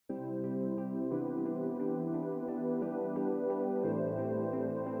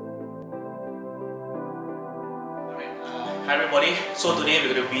Hi everybody, so today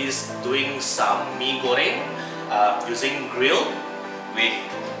we're going to be doing some mee goreng using grill with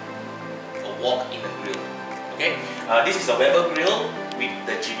a wok in the grill. Okay, this is a Weber grill with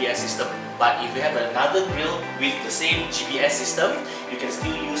the GPS system, but if you have another grill with the same GPS system, you can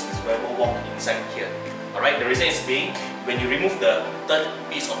still use this Weber wok inside here. Alright, the reason is being, when you remove the third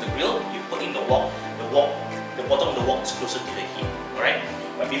piece of the grill, you put in the bottom of the wok is closer to the heat. Alright,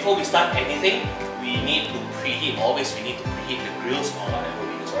 but before we start anything, we need to preheat. Always we need to preheat the grills or whatever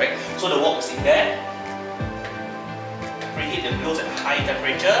we use. Alright, so the wok is in there. Preheat the grills at high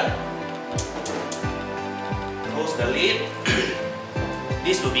temperature. Close the lid.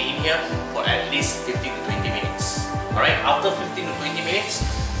 This will be in here for at least 15 to 20 minutes. Alright, after 15 to 20 minutes,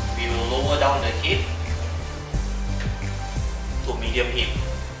 we will lower down the heat to medium heat.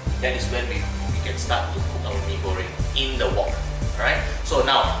 That is when we can start to cook our mee goreng in the wok. Alright, so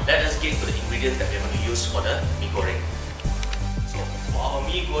now let us get to the ingredients that we're going to use for the mee goreng. So for our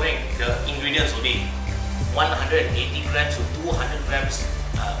mee goreng, the ingredients will be 180 grams to 200 grams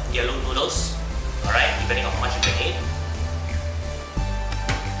yellow noodles. Alright, depending on how much you can eat.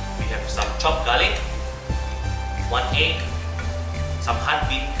 We have some chopped garlic, 1 egg, some hard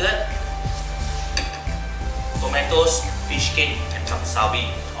beancurd, tomatoes, fish cake, and some sawi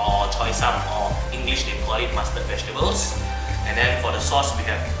or choy sam, or English they call it mustard vegetables. And then for the sauce, we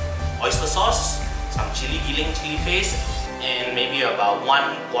have oyster sauce, some chili giling chili paste, and maybe about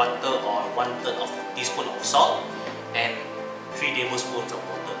 1/4 or 1/3 of a teaspoon of salt, and 3 tablespoons of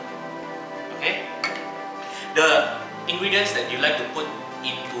water. Okay. The ingredients that you like to put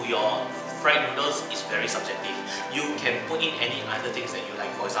into your fried noodles is very subjective. You can put in any other things that you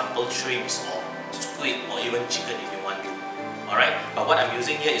like. For example, shrimps or squid or even chicken if you want to. Alright. But what I'm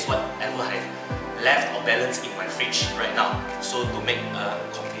using here is whatever I have left or balance in my fridge right now, so to make a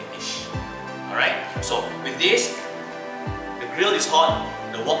complete dish. Alright, so with this, the grill is hot,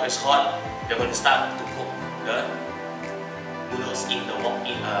 the wok is hot, we're going to start to cook the noodles in the wok,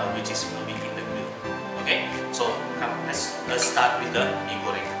 which is will be in the grill. Okay, so come, let's start with the mee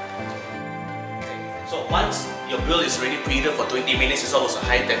goreng. Okay. So once your grill is ready preheated for 20 minutes, it's almost a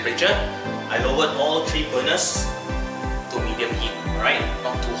high temperature, I lowered all 3 burners to medium heat. Alright,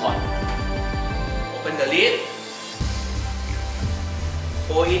 not too hot. Open the lid,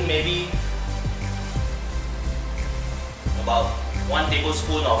 pour in maybe about 1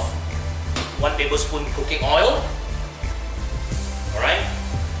 tablespoon cooking oil. Alright,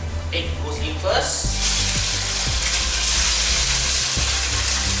 egg goes in first.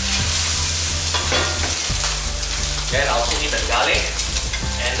 Then I'll put in the garlic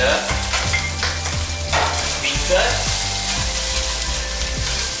and the beancurd.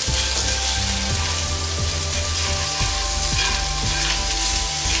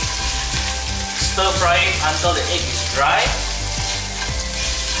 Stir fry it until the egg is dry.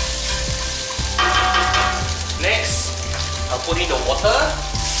 Next, I'll put in the water.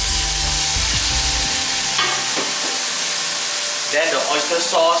 Then the oyster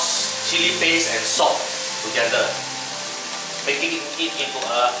sauce, chili paste and salt together, making it into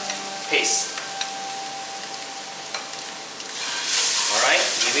a paste. Alright,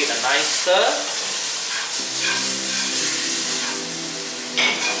 give it a nice stir.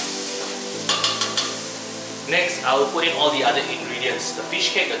 Next, I will put in all the other ingredients, the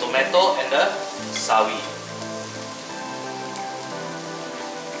fish cake, the tomato, and the sawi.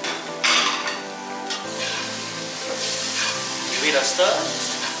 Give it a stir.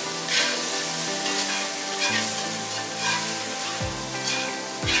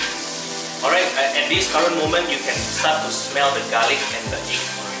 Alright, at this current moment, you can start to smell the garlic and the egg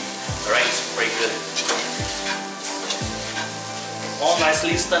already. Alright, it's fragrant. All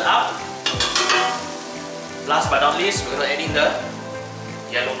nicely stirred up. Last but not least, we're going to add in the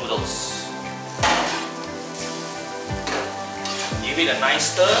yellow noodles. Give it a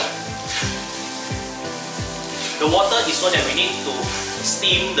nice stir. The water is so that we need to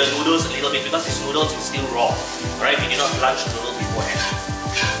steam the noodles a little bit because these noodles is still raw. Alright, we did not blanch the noodles beforehand.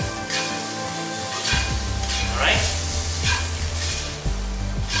 Alright.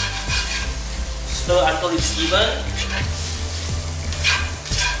 Stir until it's even.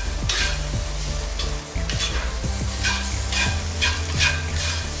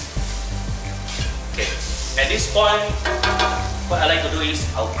 At this point, what I like to do is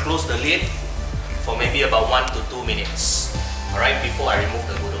I'll close the lid for maybe about 1 to 2 minutes. Alright, before I remove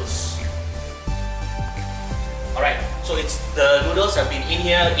the noodles. Alright, so the noodles have been in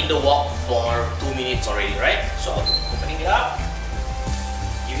here in the wok for 2 minutes already, right? So I'll opening it up,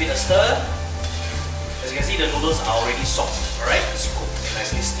 give it a stir. As you can see, the noodles are already soft. Alright, it's cooked and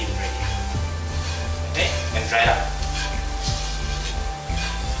nicely steamed already. Okay, and dry it up.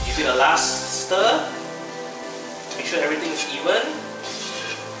 Give it a last stir. Make sure everything is even.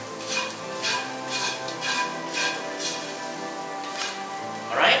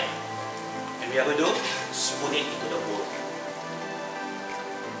 Alright? And we are going to spoon it into the bowl.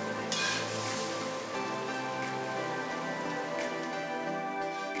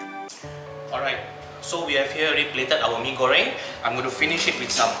 Alright, so we have here already plated our mee goreng. I'm going to finish it with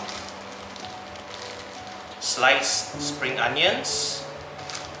some sliced spring onions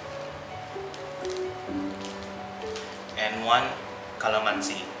and 1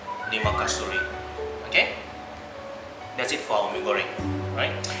 calamansi, 5 kasturi. Okay? That's it for our mee goreng,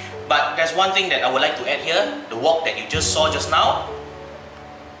 right? But there's one thing that I would like to add here. The wok that you just saw just now,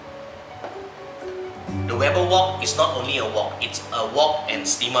 the Weber wok is not only a wok, it's a wok and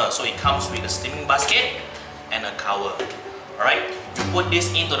steamer. So it comes with a steaming basket and a cover. Alright? You put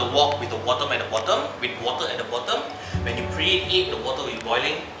this into the wok with the water at the bottom, When you preheat it, the water will be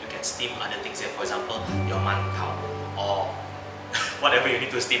boiling. You can steam other things here. For example, your mantau or whatever you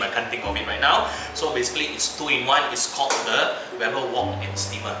need to steam. I can't think of it right now. So basically, it's 2-in-1. It's called the Weber wok and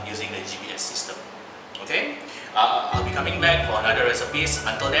steamer using the GBS system. Okay? I'll be coming back for another recipes.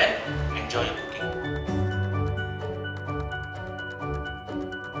 Until then, enjoy your